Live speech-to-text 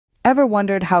Ever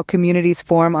wondered how communities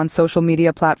form on social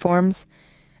media platforms?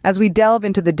 As we delve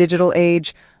into the digital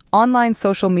age, online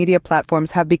social media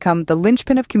platforms have become the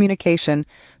linchpin of communication,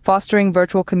 fostering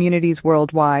virtual communities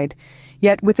worldwide.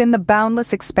 Yet within the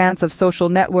boundless expanse of social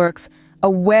networks,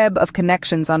 a web of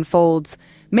connections unfolds,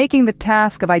 making the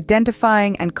task of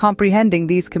identifying and comprehending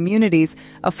these communities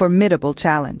a formidable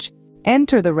challenge.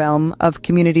 Enter the realm of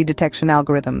community detection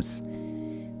algorithms.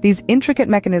 These intricate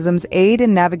mechanisms aid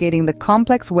in navigating the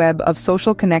complex web of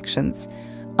social connections,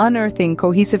 unearthing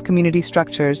cohesive community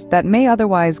structures that may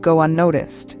otherwise go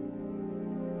unnoticed.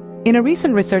 In a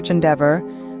recent research endeavor,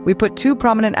 we put two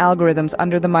prominent algorithms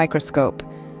under the microscope,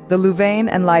 the Louvain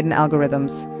and Leiden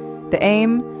algorithms. The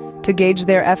aim? To gauge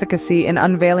their efficacy in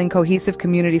unveiling cohesive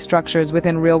community structures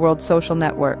within real-world social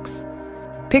networks.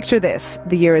 Picture this,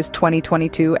 the year is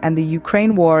 2022 and the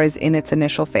Ukraine war is in its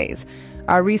initial phase.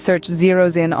 Our research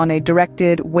zeroes in on a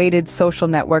directed, weighted social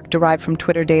network derived from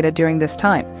Twitter data during this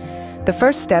time. The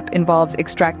first step involves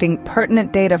extracting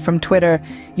pertinent data from Twitter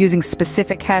using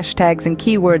specific hashtags and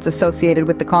keywords associated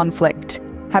with the conflict.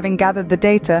 Having gathered the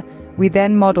data, we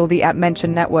then model the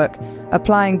app-mentioned network,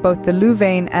 applying both the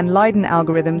Louvain and Leiden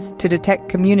algorithms to detect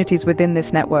communities within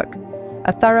this network.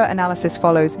 A thorough analysis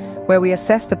follows, where we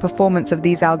assess the performance of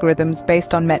these algorithms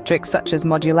based on metrics such as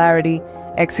modularity,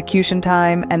 execution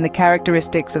time, and the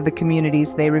characteristics of the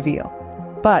communities they reveal.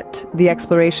 But the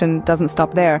exploration doesn't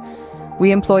stop there.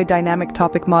 We employ dynamic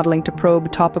topic modeling to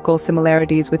probe topical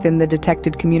similarities within the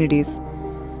detected communities.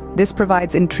 This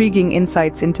provides intriguing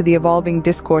insights into the evolving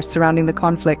discourse surrounding the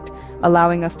conflict,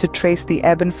 allowing us to trace the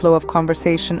ebb and flow of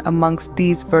conversation amongst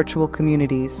these virtual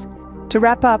communities. To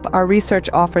wrap up, our research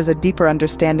offers a deeper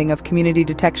understanding of community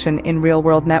detection in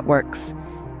real-world networks.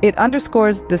 It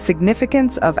underscores the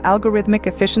significance of algorithmic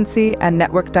efficiency and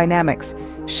network dynamics,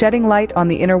 shedding light on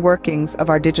the inner workings of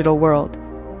our digital world.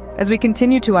 As we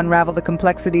continue to unravel the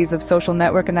complexities of social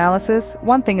network analysis,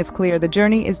 one thing is clear: the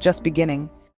journey is just beginning.